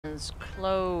license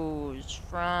closed.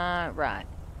 Front right.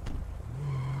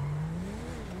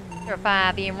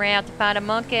 5 en route to find a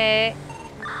monkey.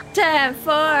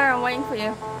 10-4, I'm waiting for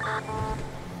you.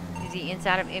 Is he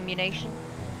inside of ammunition?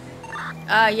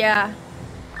 Yeah.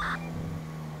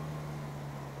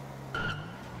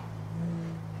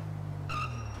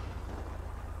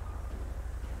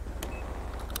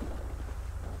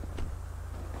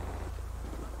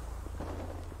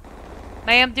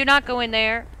 Ma'am, do not go in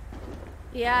there.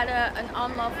 He had an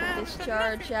unlawful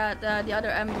discharge at the other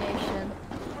ammunition.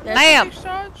 Ma'am,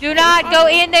 do not go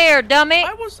in there, dummy.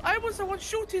 I was the one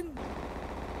shooting.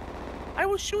 I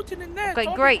was shooting in there.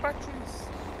 Okay, great. Batteries.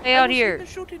 Stay out here. In the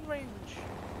shooting range.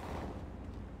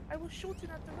 I was shooting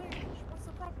at the range. What's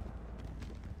the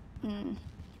problem?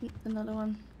 Another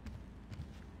one.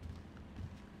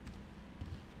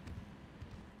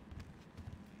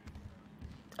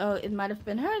 Oh, it might have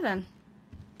been her then.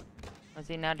 Was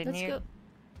he not in here?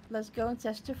 Let's go and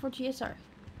test her for GSR.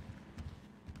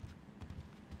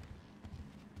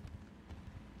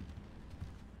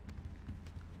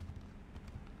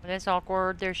 Well, that's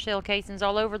awkward. There's shell casings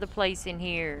all over the place in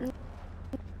here.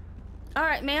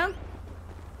 Alright, ma'am.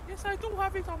 Yes, I do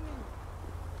have it on me.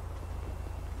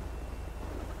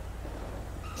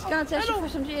 Just gonna test you for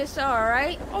some GSR,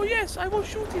 alright? Oh yes, I was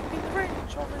shooting in the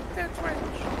range, of the dead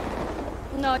range.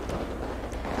 No.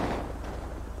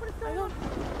 What is going on?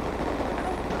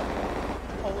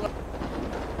 Hold up.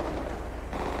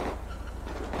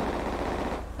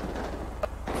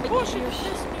 Bullshit,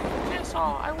 yes,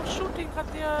 I was shooting at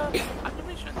the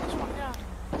mission, this one, yeah.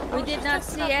 We did not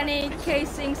see any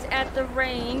casings at the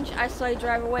range. I saw you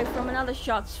drive away from another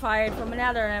shots fired from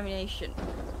another ammunition.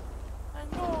 I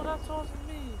know, that wasn't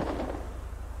me.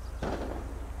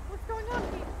 What's going on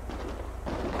here?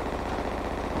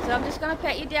 So I'm just gonna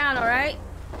pat you down, alright?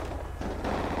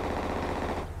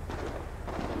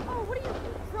 Oh, what are you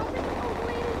dropping the old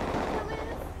lady?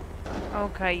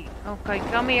 Okay,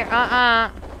 come here.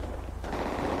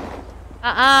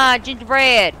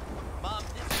 Gingerbread. Mom,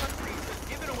 this country is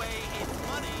giving away its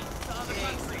money to other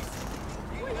countries.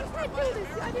 Wait, you can't do this.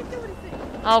 I didn't do anything.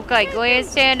 Okay, go ahead and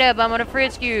stand up. I'm gonna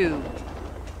frisk you.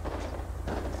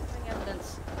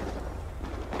 Evidence.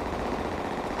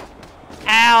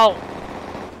 Ow!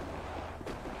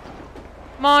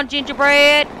 Come on,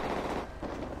 Gingerbread.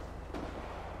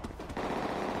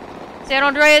 San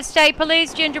Andreas State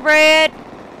Police, Gingerbread.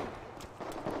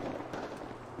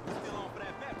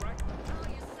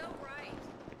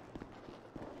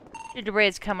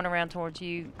 Gingerbread's coming around towards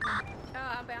you. Oh,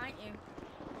 I'm behind you.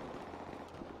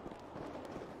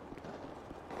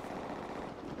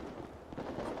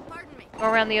 Pardon me. Go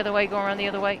around the other way, go around the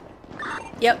other way.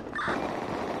 Yep.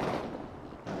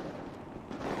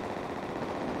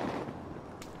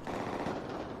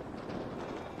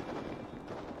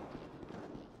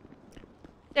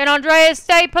 San Andreas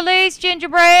State Police,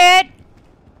 Gingerbread.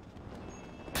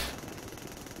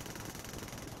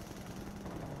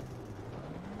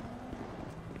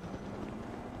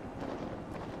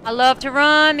 I love to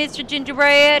run, Mr.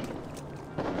 Gingerbread.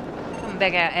 Come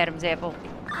back out, Adam's apple.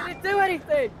 I didn't do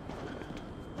anything.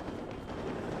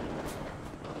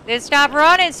 Then stop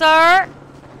running, sir.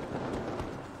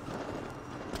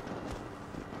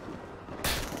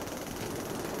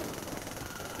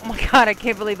 Oh my god, I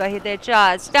can't believe I hit that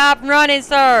shot. Stop running,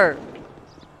 sir.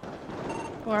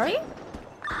 Where are you?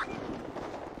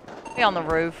 Be on the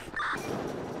roof.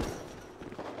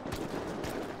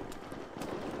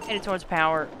 Headed towards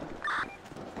power.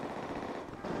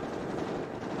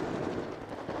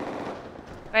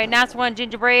 Alright, nice one,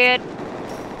 Gingerbread.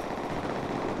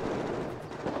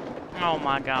 Oh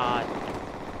my god.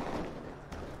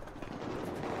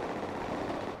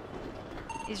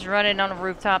 He's running on a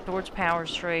rooftop towards Power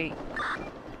Street.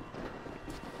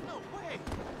 No way.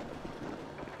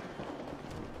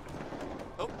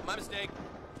 Oh, my mistake.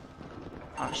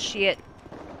 Oh shit.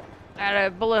 I had a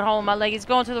bullet hole in my leg. He's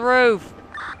going to the roof.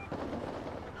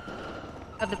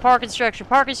 Of the parking structure.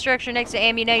 Parking structure next to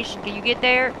ammunition. Can you get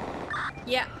there?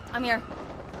 Yeah, I'm here.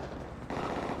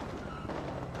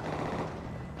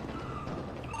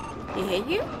 He hit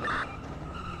you?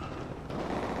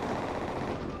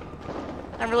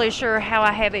 Not really sure how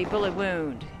I have a bullet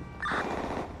wound.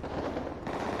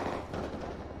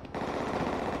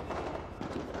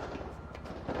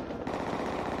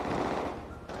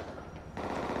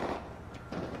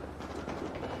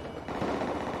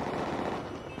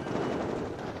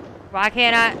 Why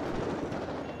can't I?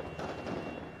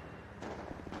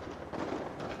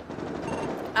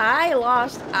 I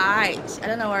lost eyes. I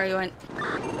don't know where you went.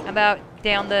 How about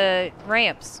down the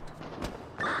ramps?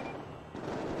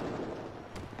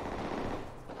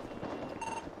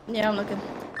 Yeah, I'm looking.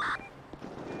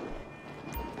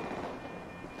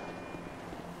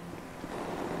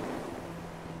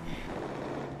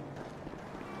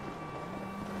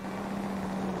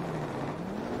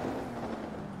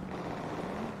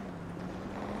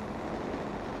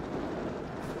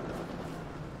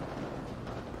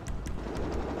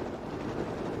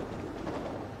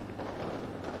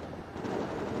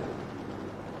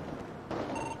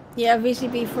 Yeah,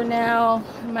 VCB for now.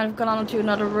 I might have gone on to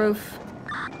another roof.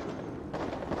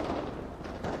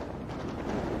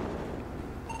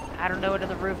 I don't know what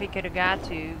other roof he could have got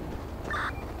to.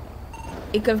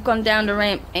 He could have gone down the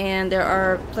ramp, and there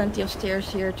are plenty of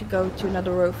stairs here to go to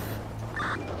another roof.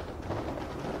 I'm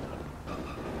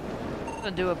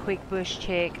gonna do a quick bush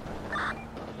check.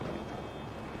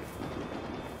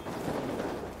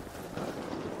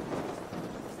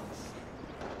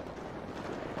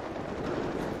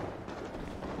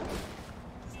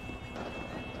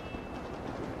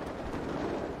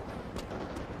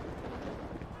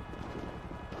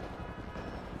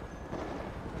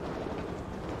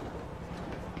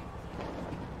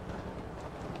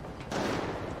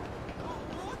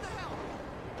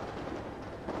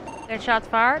 There shots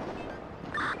fired?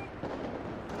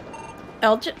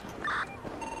 Elgin?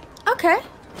 Okay.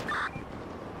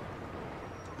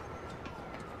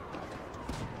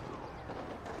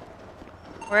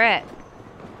 Where at?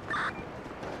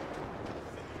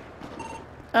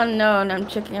 Unknown, I'm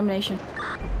checking ammunition.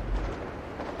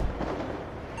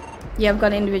 Yeah, I've got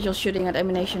an individual shooting at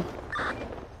ammunition.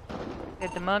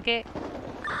 At the monkey?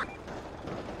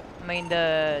 I mean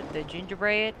the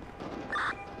gingerbread?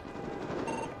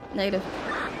 Negative.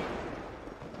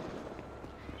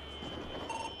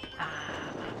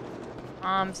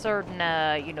 I'm certain,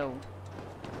 you know,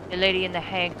 the lady in the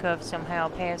handcuffs somehow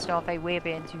passed off a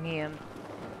weapon to him.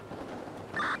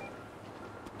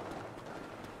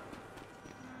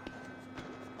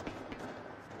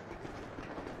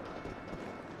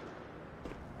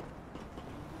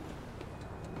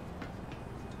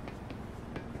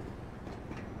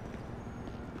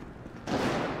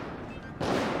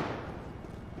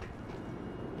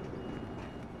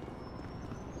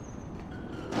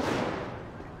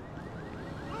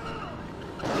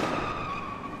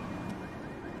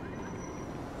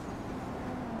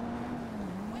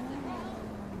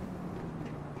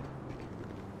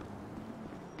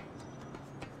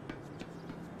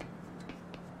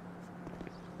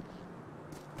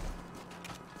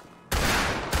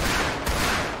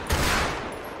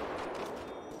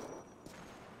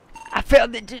 I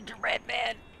found the gingerbread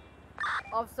man.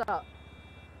 Officer,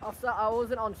 I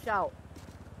wasn't on shout.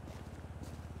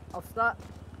 Officer,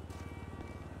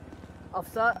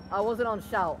 I wasn't on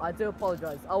shout. I do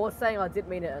apologize. I was saying I did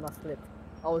mean it and I slipped.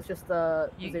 I was just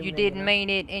You didn't mean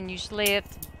it and you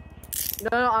slipped.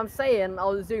 No, I'm saying I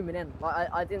was zooming in.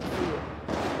 Like I didn't see it.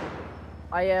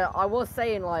 I was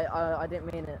saying like I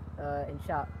didn't mean it in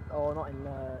chat or not in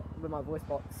with my voice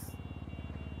box.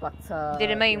 But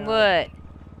Didn't mean you know, what?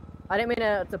 I didn't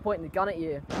mean to point the gun at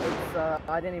you. It's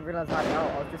I didn't even realize I had it out.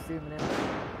 I was just zooming in.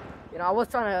 You know, I was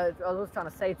trying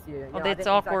to say to you. You Oh, know, that's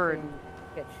I didn't awkward. exactly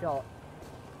get shot.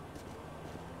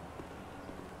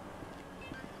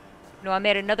 No, I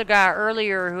met another guy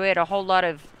earlier who had a whole lot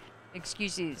of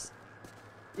excuses.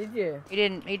 Did you? He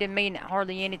didn't mean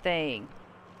hardly anything.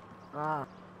 Ah.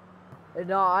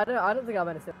 No, I don't think I'm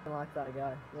anything like that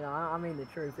guy. You know, I mean the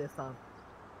truth this time.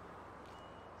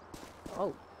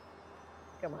 Oh.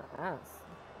 Look at my ass.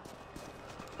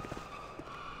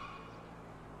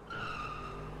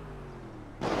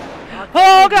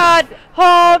 Oh God!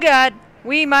 Oh God!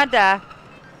 We might die.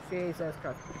 Jesus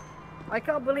Christ. I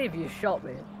can't believe you shot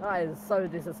me. That is so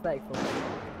disrespectful.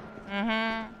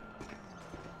 Mm-hmm.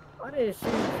 I didn't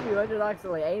shoot you, I just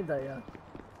actually aimed at you.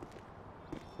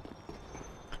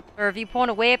 Or if you point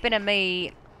a weapon at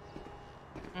me,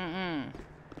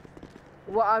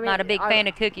 Well, I mean, not a big fan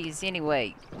of cookies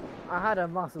anyway. I had a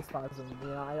muscle spasm, you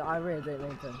know, I really didn't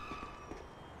mean to.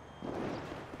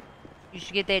 You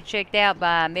should get that checked out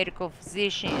by a medical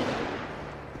physician.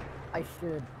 I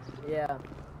should, yeah.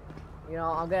 You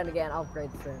know, I'm going to get an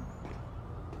upgrade soon.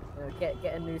 You know,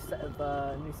 get a new set of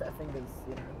fingers,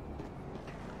 you know.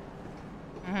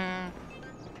 Mm-hmm.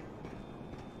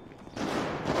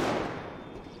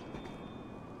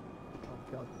 Oh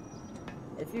God.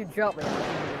 If you drop me, I'm going to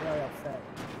be very upset.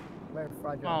 Very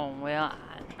fragile. Oh well,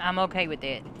 I'm okay with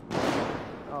that.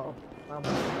 Oh,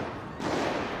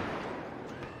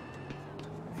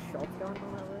 shots going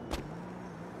on that way?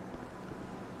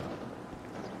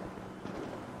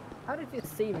 How did you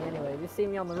see me anyway? Did you see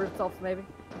me on the rooftops maybe?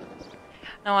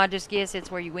 No, I just guess it's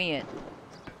where you went.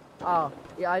 Oh,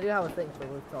 yeah, I do have a thing for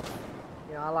rooftops.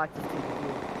 You know, I like to keep it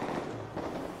real.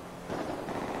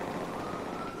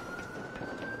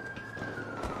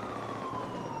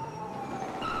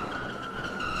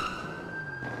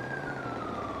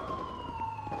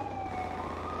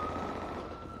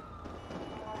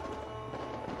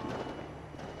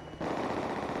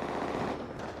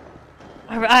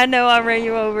 I know I ran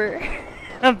you over.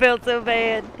 I felt so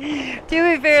bad. To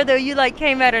be fair though, you like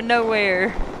came out of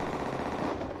nowhere.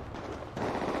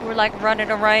 We're like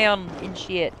running around and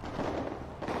shit.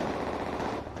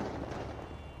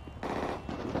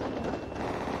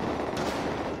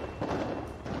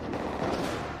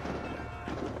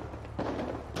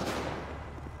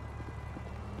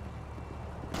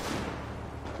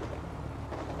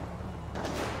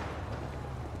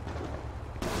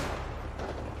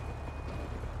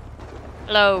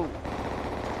 Hello.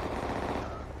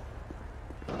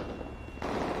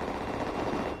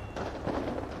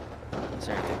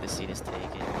 Sorry, I think the seat is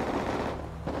taken.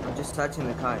 I'm just touching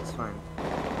the car, it's fine.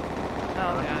 Oh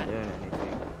I'm not god. doing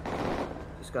anything.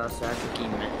 Just got sad.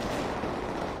 Cookie-man.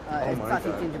 It's my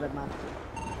classic God. gingerbread man.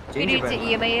 You need to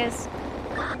Gingerbread man. EMS.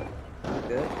 You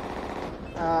good?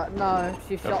 No,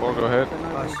 she shot me. go ahead. for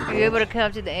no Oh, reason. she Are you able to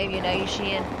come to the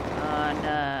ammunition on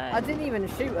I didn't even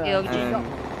shoot her. Yo, She shot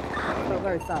me. I felt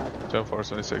very sad.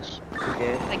 10-4-26. You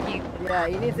good? Thank you. Yeah,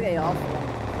 you need to get your arse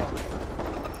around.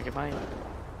 Okay, bye.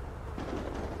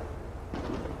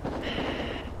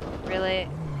 Really?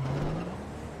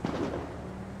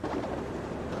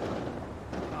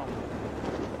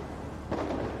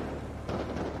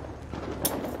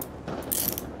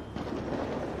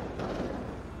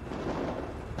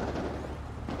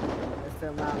 It's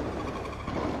still man.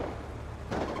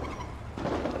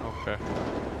 Okay.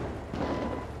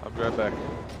 I'll be right back.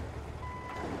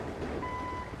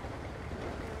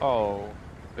 Oh,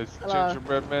 it's the Hello.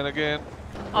 gingerbread man again.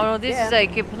 Oh no, this is Yeah. a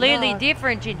completely No.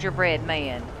 different gingerbread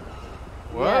man.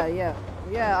 What?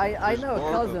 Yeah, I know a There's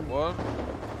more cousin. than one?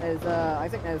 There's I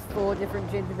think there's 4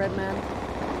 different gingerbread men.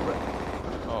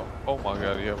 Oh my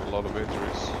god, you have a lot of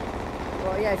injuries.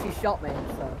 Well, yeah, she shot me,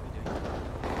 so.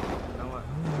 You know what?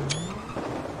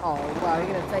 Oh, wow, you're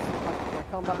gonna take my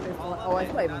combat pistol? Oh,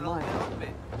 it's not even mine.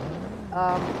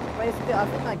 Basically, I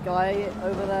think that guy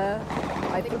over there,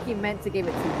 I think he meant to give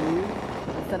it to you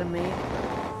instead of me.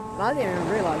 And I didn't even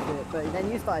realize it, but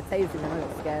then you started tasing and I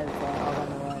got scared, so I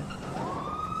ran away.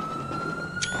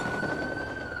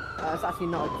 It's actually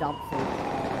not a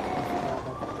jumpsuit.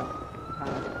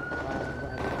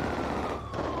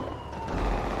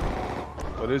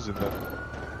 What is it then?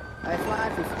 It's not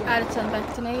actually skin. Out of 10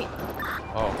 back to Nate.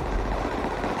 Oh,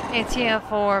 It's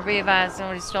TF4, be advised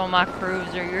somebody stole my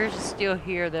cruiser. Yours is still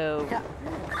here though.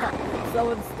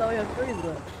 Someone stole your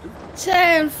cruiser.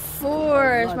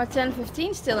 10-4. Is my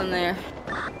 10-15 still in there?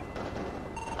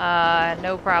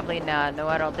 No, probably not. No,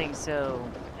 I don't think so.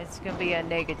 It's gonna be a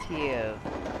negative.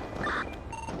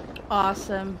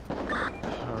 Awesome.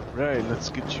 alright, let's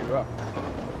get you up.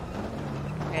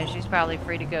 And she's probably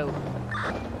free to go.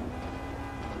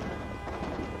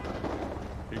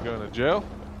 You going to jail?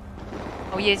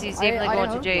 Oh yes, he's definitely going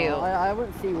to hope jail. not. I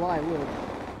wouldn't see why I would.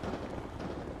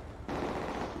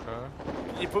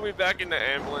 Can you put me back in the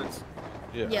ambulance?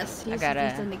 Yeah. Yes, he's gotta-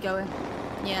 definitely going.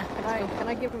 Yeah. Can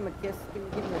I give him a kiss? Can you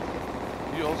give him a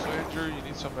kiss? You also injured? You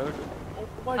need some medical? Oh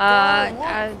my god, what?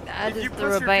 I If you just press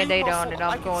threw a your band-aid V on muscle, it.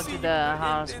 I I'm can going see to you the in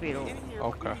hospital. here.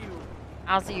 Okay. Look at you.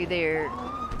 I'll see you there.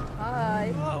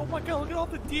 Hi. Oh my god, look at all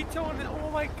the detail in it. Oh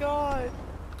my god.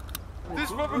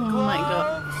 This rubber Oh gloves. my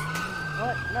God.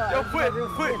 What? No, Yo, it's my quit, real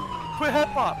quit, skin. quit head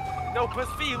pop. No, press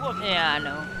V, look. Yeah, I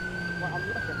know. Well, I'm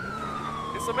looking.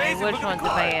 It's Hey, amazing. which look at one's the the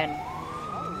car. band?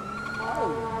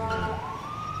 Oh.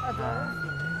 That's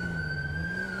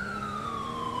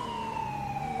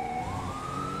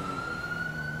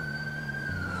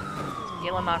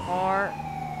Stealing my car?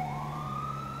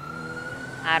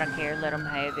 I don't care. Let them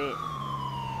have it.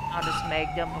 I'll just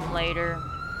mag dump them later.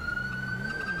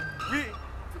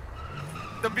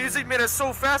 The music made us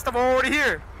so fast, I'm already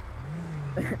here.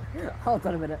 Hold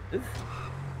on a minute.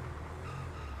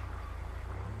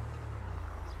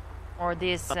 Or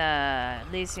this,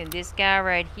 listen, this guy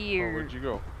right Oh, here where'd you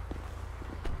go?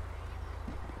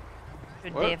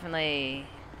 should What? definitely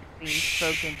be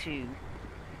spoken to.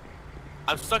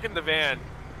 I'm stuck in the van.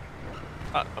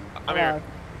 I'm Hello. here.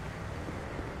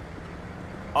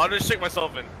 I'll just shake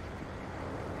myself in.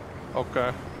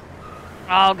 Okay.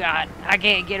 Oh god, I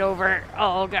can't get over it.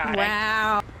 Oh god,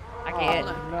 Wow. I can't.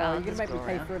 No, I'll you're just gonna make me go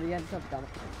pay around. for the end of damn it.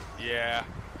 Yeah.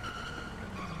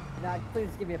 Now, please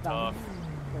give me a balance.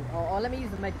 Or let me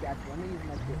use the medkit actually. Let me use the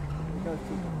medkit. It goes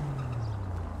cheaper.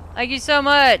 Thank you so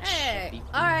much. Hey,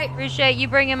 alright. Appreciate you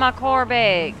bringing my car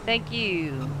back. Thank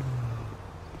you.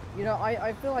 You know,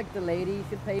 I feel like the lady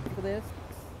should pay for this.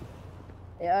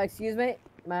 Excuse me,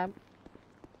 ma'am.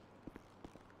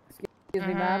 Excuse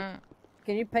me, ma'am.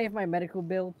 Can you pay for my medical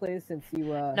bill, please, since you,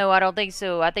 No, I don't think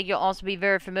so. I think you'll also be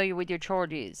very familiar with your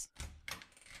charges.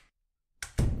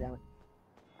 Damn it.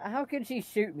 How can she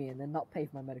shoot me and then not pay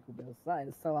for my medical bills? That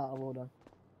is so out of order.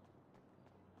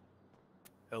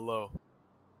 Hello.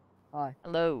 Hi.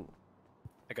 Hello.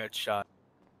 I got shot.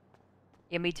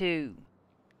 Yeah, me too.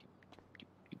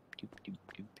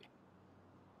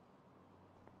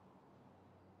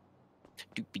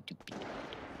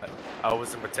 I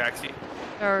was in my taxi.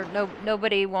 Sir,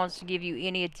 nobody wants to give you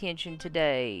any attention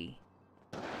today.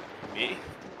 Me?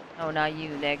 Oh, not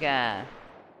you, that guy.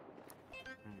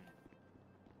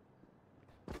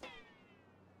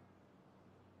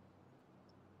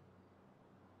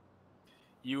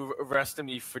 You arrested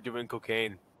me for doing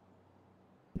cocaine.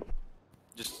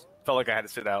 Just felt like I had to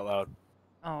say that out loud.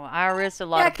 Oh, I arrest a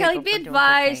lot Yeah, of people Kelly, for be doing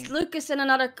advised. cocaine. Lucas in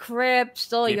another crib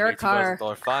stole Gave your me a car.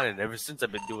 $2,000 fine, and ever since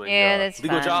I've been doing Yeah, that's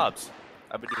legal fine. jobs.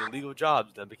 I've been doing legal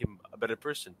jobs, and I became a better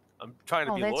person. I'm trying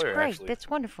to Oh, be a that's lawyer, great. actually. That's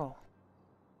wonderful.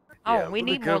 Yeah, Oh, we I'm really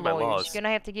need good more at my lawyers. laws. You're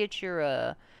gonna have to get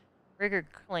your rigor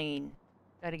clean.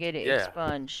 Gotta get it Yeah.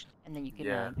 expunged, and then you can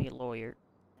Yeah. be a lawyer.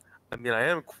 I mean, I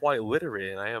am quite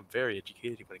literate, and I am very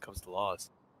educated when it comes to laws.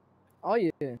 Oh,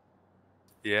 you.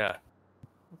 Yeah.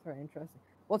 That's very interesting.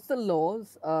 What's the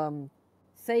laws?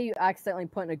 Say you accidentally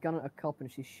point a gun at a cop and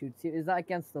she shoots you. Is that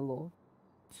against the law?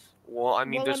 Well, I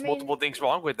mean, Well, I there's mean- multiple things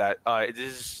wrong with that. This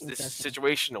is Interesting.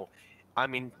 situational. I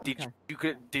mean,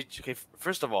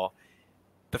 first of all,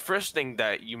 the first thing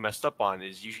that you messed up on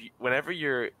is whenever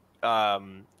you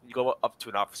go up to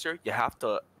an officer, you have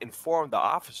to inform the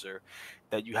officer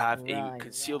that you have a Right.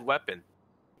 concealed weapon.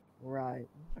 Right.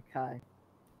 Okay.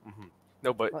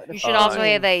 No, but But the You should thing also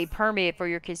have is- a permit for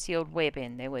your concealed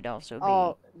weapon. That would also be.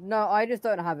 Oh no, I just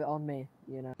don't have it on me.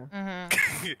 You know.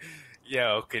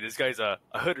 yeah, okay, this guy's a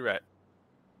hood rat.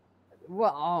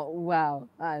 Well, oh wow,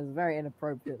 that is very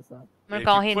inappropriate, sir. I'm gonna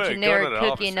call him generic cookie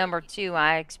officer. number 2.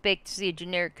 I expect to see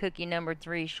generic cookie number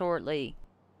 3 shortly.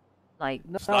 Like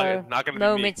It's not gonna be me.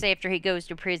 moments after he goes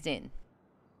to prison.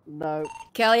 No.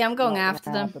 Kelly, I'm going not gonna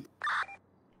after them. happen.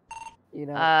 You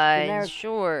know.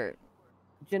 Sure.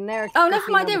 Generic. Oh, never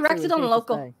cookie mind, they number wrecked 2 it is on here to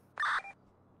local. stay.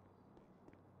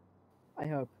 I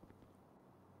hope.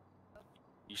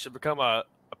 You should become a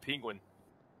penguin.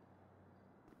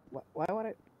 Why would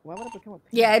I? Why would I become a?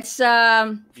 Yeah, it's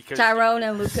Because- Tyrone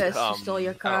and Lucas who stole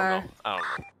your I car. don't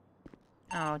know.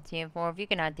 Oh, 10-4. If you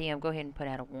can ID him, go ahead and put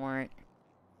out a warrant.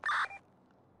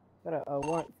 Got a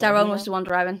warrant. for Tyrone me was now? the one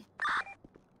driving.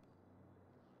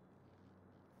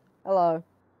 Hello.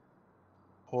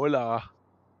 Hola.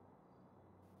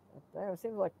 Damn, it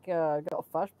seems like I got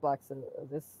flashbacks of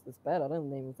this bad. I don't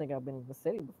even think I've been in the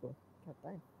city before. God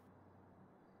damn.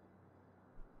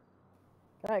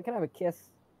 Can I have a kiss?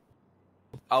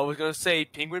 I was gonna say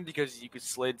penguin because you could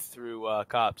slid through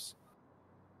cops.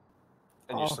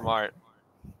 And you're Oh. smart.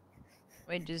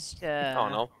 We just I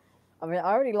don't know. I mean,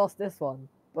 I already lost this one,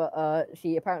 but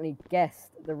she apparently guessed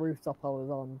the rooftop I was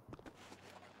on.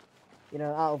 You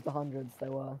know, out of the hundreds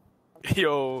there were.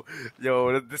 Yo,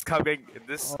 this cop gang,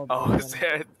 this. Oh, Oh, man.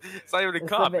 it's not even a It's a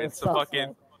cop. bit It's a sus, fucking.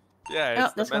 man. Yeah, Oh,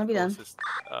 it's the that's gonna be mental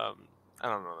done. I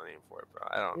don't know the name for it, bro.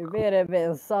 I don't You're know. being a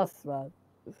bit sus, man.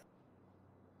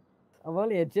 I'm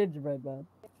only a gingerbread man.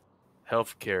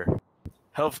 Healthcare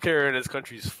in this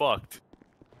country is fucked.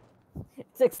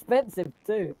 It's expensive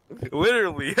too.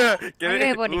 Literally. Are you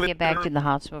able to get back to the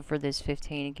hospital for this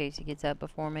 15 in case he gets up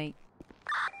before me?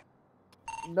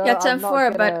 No, Yeah, I'm not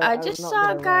 10-4, but gonna- I I'm just not saw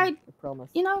a gonna guy, run, I promise.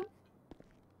 you know.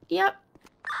 Yep.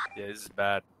 Yeah, this is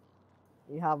bad.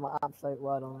 You have my absolute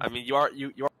word on it. I mean, you are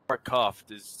cuffed.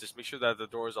 Just make sure that the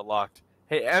doors are locked.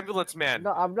 Hey, ambulance man.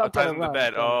 No, I'm not tied gonna in the run,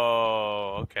 bed. I promise.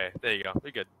 Oh, okay. There you go.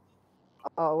 You're good.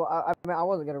 Oh, well, I mean, I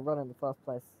wasn't gonna run in the first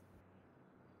place.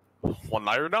 Well,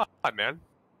 now you're not, man.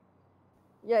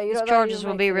 Yeah, you These know, that charges even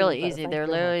will makes be it really better. easy. Thank They're you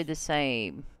very literally much. the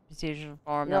same. Position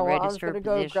farm, You know not what, I'm just registered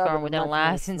gonna go position grab farm an without a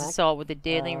imaginary license, snack. assault with a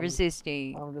deadly Um,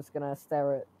 resisting. I'm just gonna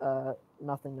stare at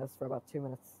nothingness for about 2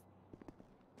 minutes.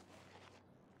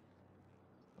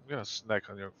 I'm gonna snack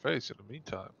on your face in the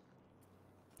meantime.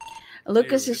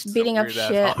 Lucas Dude, is it's a beating up weird-ass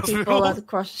shit hospital. people out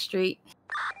across the street.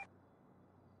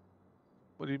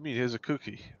 What do you mean? Here's a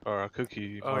cookie or a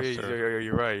cookie Oh, monster.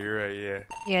 you're right. Yeah.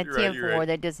 Yeah, You're right, 10-4, you're right.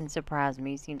 that doesn't surprise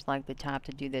me. Seems like the type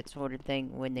to do that sort of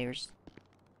thing when there's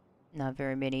not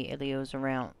very many Ilios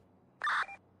around.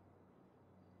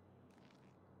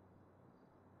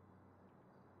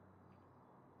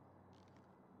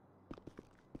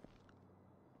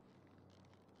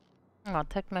 I'll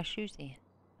tuck my shoes in.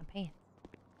 My pants.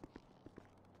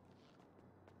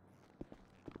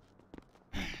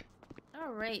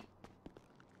 All right.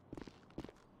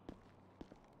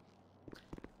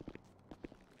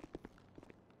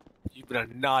 You've been a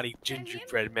naughty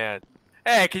gingerbread man.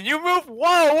 Hey, can you move?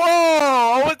 Whoa,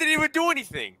 whoa! I didn't even do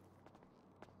anything.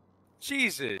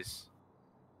 Jesus.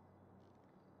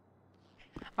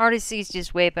 RDC's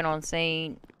just whipping on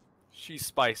scene. She's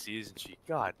spicy, isn't she?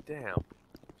 God damn.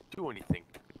 Do anything.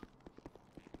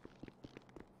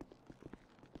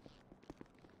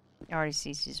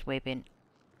 RDC's just whipping.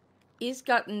 He's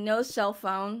got no cell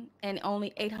phone and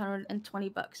only 820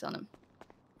 bucks on him.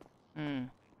 Hmm.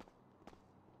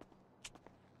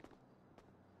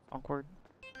 Awkward.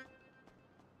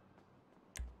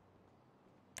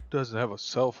 Doesn't have a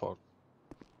cell phone.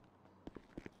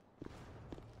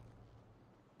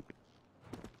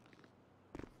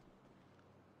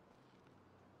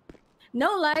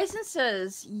 No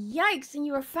licenses. Yikes! And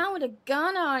you were found with a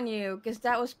gun on you because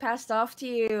that was passed off to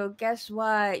you. Guess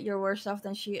what? You're worse off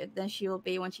than she will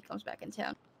be when she comes back in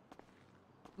town.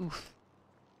 Oof.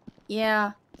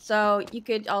 Yeah. So you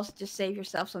could also just save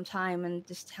yourself some time and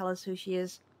just tell us who she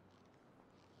is.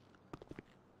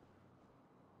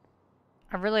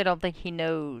 I really don't think he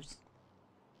knows.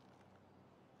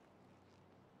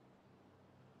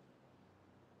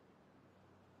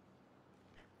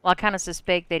 Well, I kind of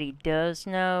suspect that he does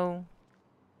know.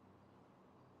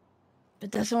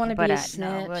 But doesn't want to be a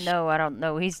snitch. No, I don't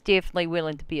know. He's definitely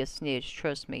willing to be a snitch.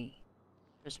 Trust me.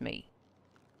 Trust me.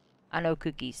 I know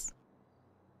cookies.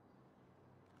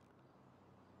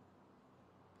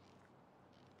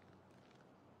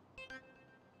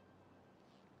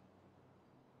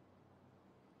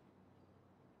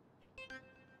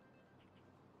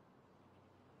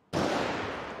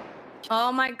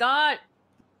 Oh my god!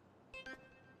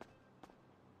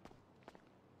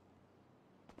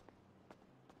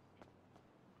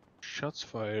 Shots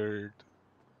fired.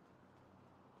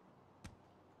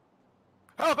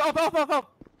 Help, help, help, help,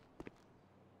 help!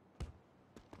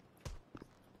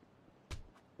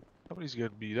 Somebody's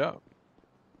getting beat up.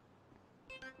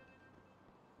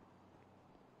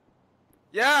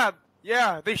 Yeah,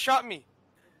 they shot me.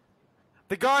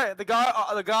 The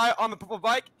guy on the purple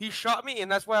bike, he shot me, and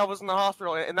that's why I was in the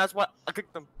hospital, and that's why I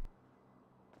kicked him.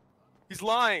 He's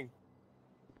lying.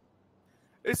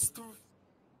 It's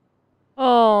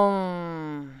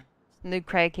New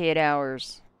crackhead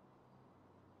hours.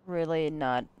 Really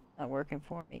not working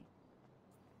for me.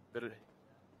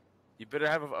 You better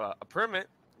have a permit.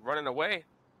 Running away.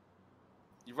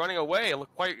 You're running away.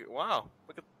 Look quite wow.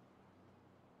 Look at.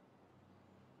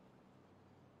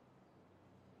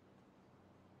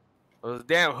 Those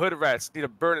damn hood rats need to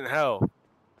burn in hell.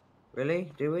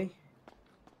 Really? Do we?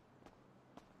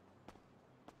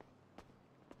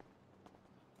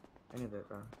 Any of it,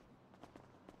 bro.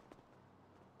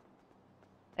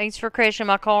 Thanks for crashing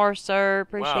my car, sir.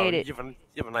 Appreciate Wow, it. You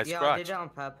have a nice Yeah, scratch. I did it on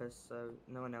purpose, so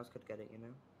no one else could get it, you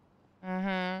know?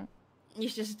 Mm-hmm.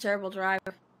 He's just a terrible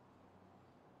driver.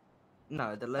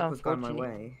 No, the luck was going my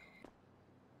Unfortunate. way.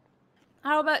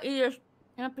 How about you just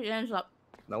put your hands up?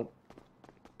 Nope.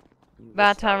 You Bye, wish that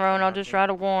was Tyrone. gonna I'll just happen. write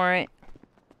a warrant.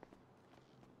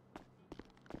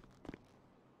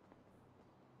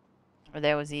 Or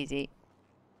that was easy.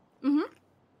 Mm-hmm.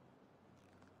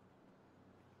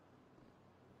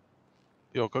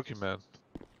 Yo, Cookie Man.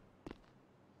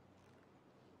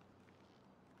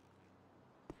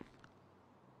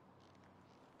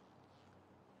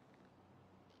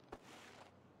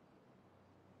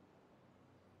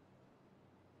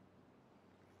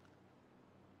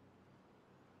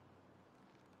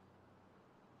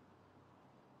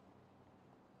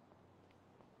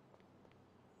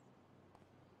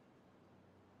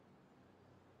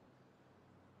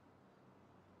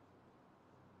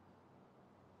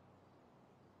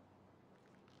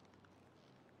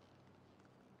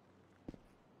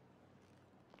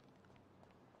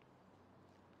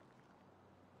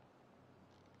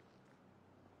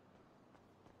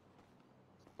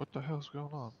 What the hell's going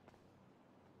on?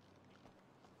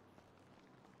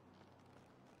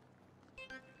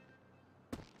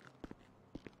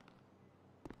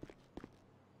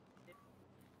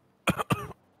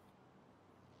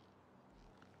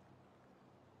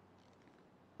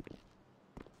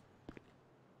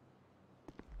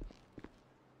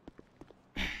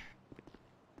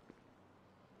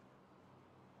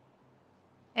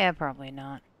 Yeah, probably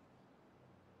not.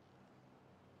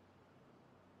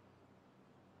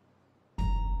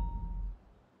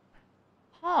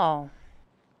 Oh.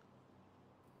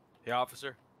 Hey,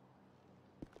 officer.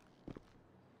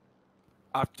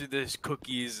 After this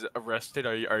Cookie's arrested,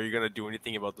 are you gonna do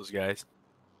anything about those guys?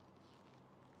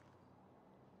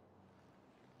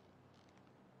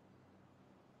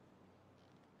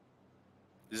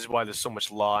 This is why there's so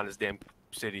much law in this damn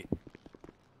city.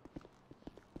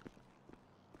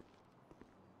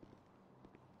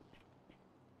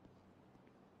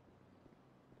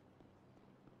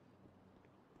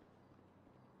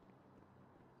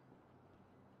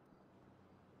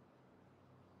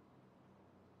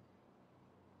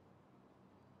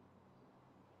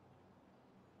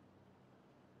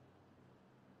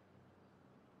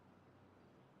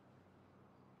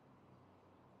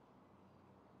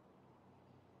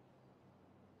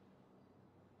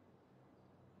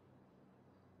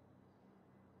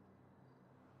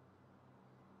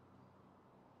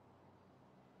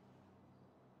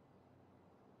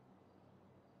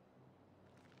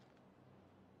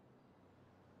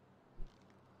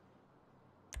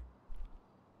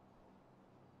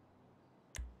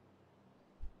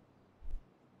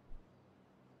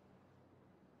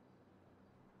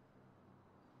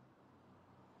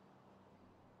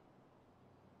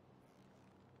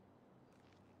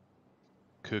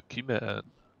 COOKIEMAN.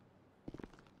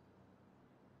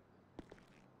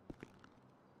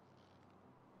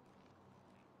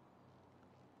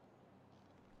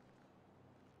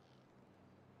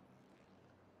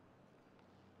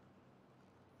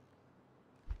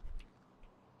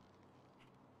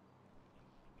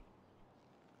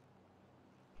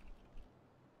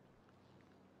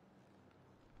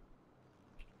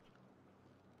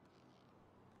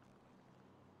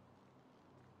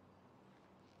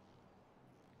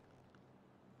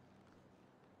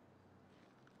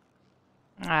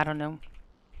 I don't know.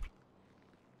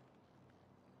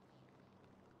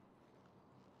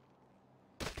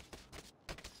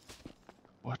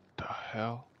 What the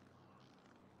hell?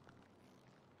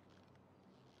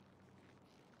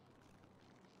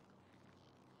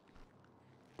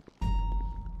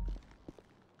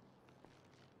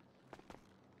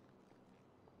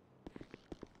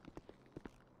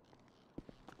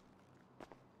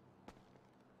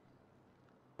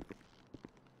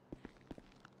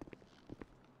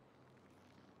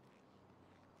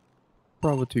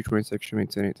 Bravo 226 to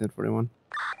maintain 1041.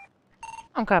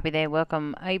 I'm copy that.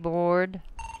 Welcome aboard.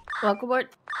 Welcome aboard.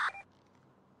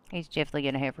 He's definitely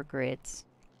gonna have regrets.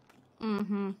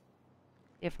 Mm-hmm.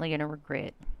 Definitely gonna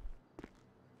regret.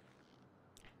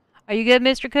 Are you good,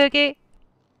 Mr. Cookie?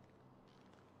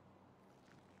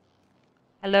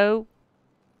 Hello?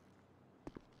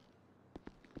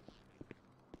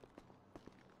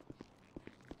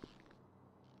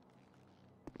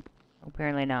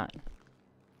 Apparently not.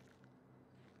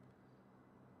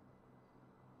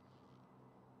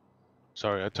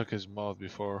 Sorry, I took his mod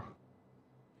before.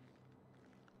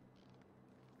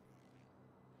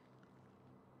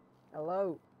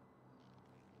 Hello.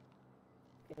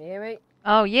 Can you hear me?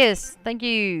 Oh, yes. Thank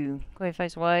you. Go ahead,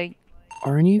 face away.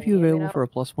 Are any of Can you you hear me available now? for a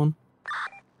 +1?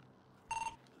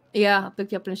 Yeah, I'll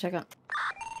pick you up in a second.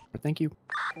 Thank you.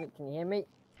 Can you hear me?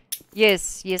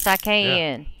 Yes, yes, I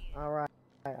can. Alright,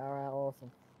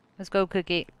 awesome. Let's go,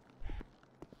 Cookie.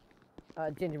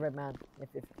 Gingerbread man, if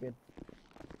it's good.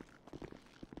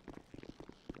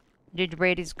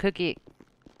 Gingerbread is Cookie.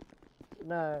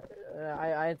 No,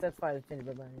 I identify as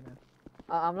gingerbread man, you know.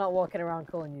 I'm not walking around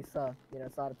calling you sir, you know,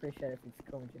 so I'd appreciate it if you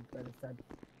just call me gingerbread instead.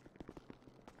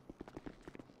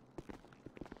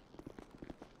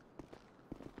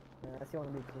 Yeah, if you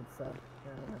want to be called sir,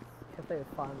 yeah, that's completely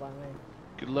fine by me.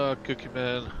 Good luck,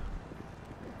 COOKIEMAN.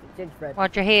 Gingerbread.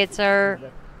 Watch your head, sir.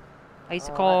 Gingerbread. Ace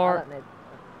of I car. don't need...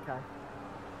 Okay.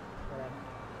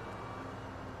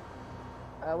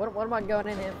 What am I going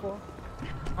in here for?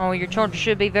 Oh, your charger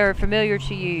should be very familiar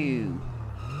to you.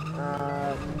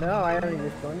 No, I only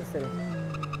just joined the city.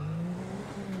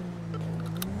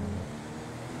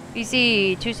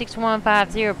 BC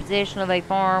 26150, possession of a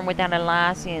farm without a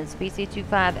license. BC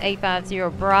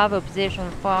 25850, Bravo, possession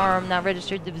of a farm not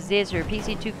registered to possessor.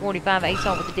 PC 245,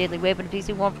 assault with a deadly weapon. PC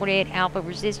 148, Alpha,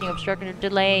 resisting, obstructing, or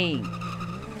delaying.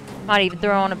 Might even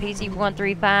throw on a PC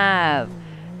 135,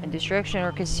 and destruction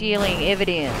or concealing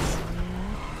evidence.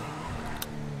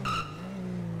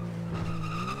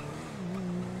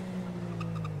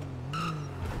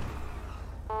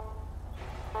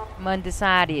 I'm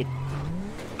undecided.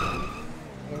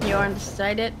 You're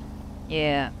undecided?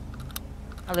 Yeah.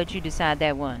 I'll let you decide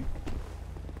that one.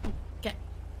 Okay.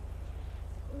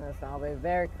 Listen, I'll be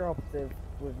very cooperative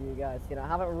with you guys. You know, I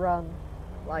haven't run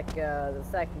like the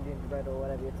second gingerbread or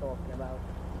whatever you're talking about.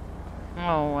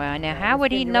 Oh, wow. Now, Yeah, how this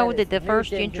would he know that gingerbread the is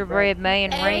first new gingerbread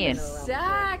man ran?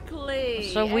 Exactly.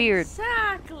 That's so weird.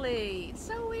 Exactly. It's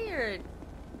so weird.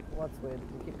 What's weird?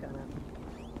 You keep cutting out.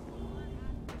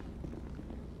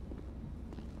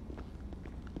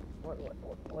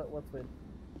 What's weird?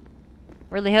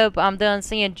 Really hope I'm done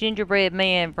seeing Gingerbread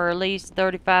Man for at least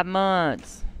 35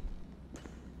 months.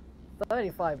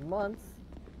 35 months?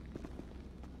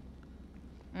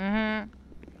 Mm-hmm.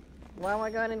 Why am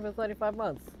I going in for 35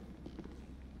 months?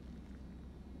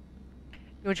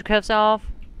 You want your cuffs off?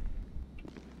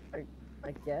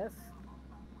 I guess.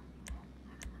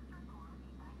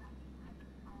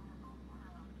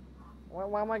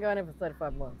 Why am I going in for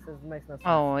 35 months? This makes no sense.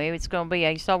 Oh, it's gonna be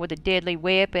a assault with a deadly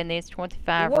weapon. That's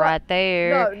 25 What? right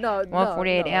there. No,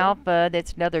 148 no. Alpha.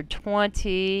 That's another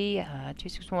 20.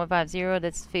 26150.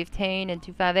 That's 15, and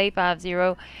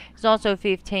 25850 is also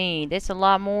 15. That's a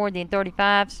lot more than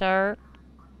 35, sir.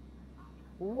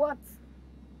 What?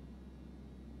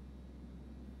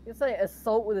 You say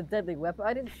assault with a deadly weapon?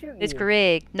 I didn't shoot you. That's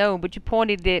correct. No, but you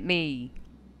pointed at me.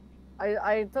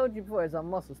 I told you before it's a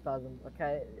muscle spasm,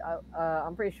 okay?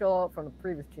 I'm pretty sure from the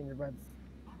previous gingerbreads.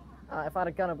 If I had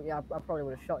a gun, I probably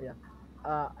would have shot you. It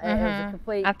was a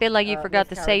complete, I feel like you forgot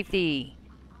the miscarriage. safety.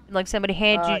 Like somebody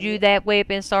handed you yeah. that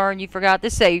weapon, sir, and you forgot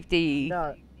the safety.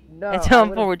 No, That's I would've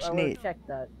unfortunate. checked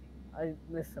that.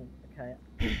 Listen, okay.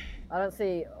 I don't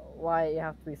see why you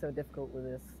have to be so difficult with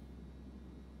this.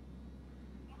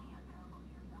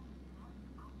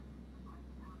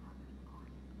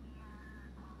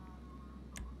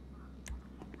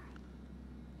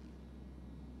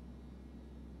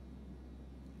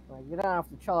 Like, you don't have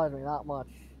to charge me that much.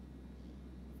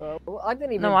 I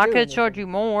didn't even. No, I could charge you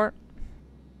more.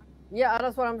 Yeah,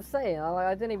 that's what I'm saying.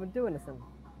 I didn't even do anything.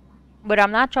 But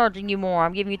I'm not charging you more.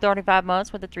 I'm giving you 35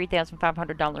 months with a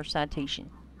 $3,500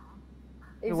 citation.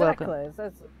 You're welcome.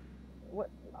 Exactly. What?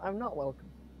 I'm not welcome.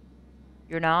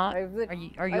 You're not?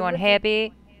 Are you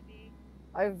unhappy?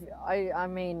 I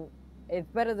mean, it's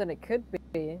better than it could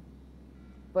be.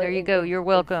 But There you go. You're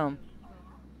welcome.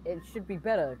 It should be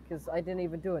better because I didn't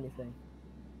even do anything.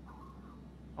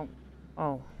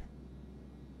 Oh.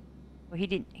 Well, he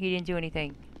didn't do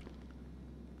anything.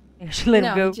 You should let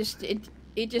him go.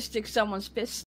 He just took someone's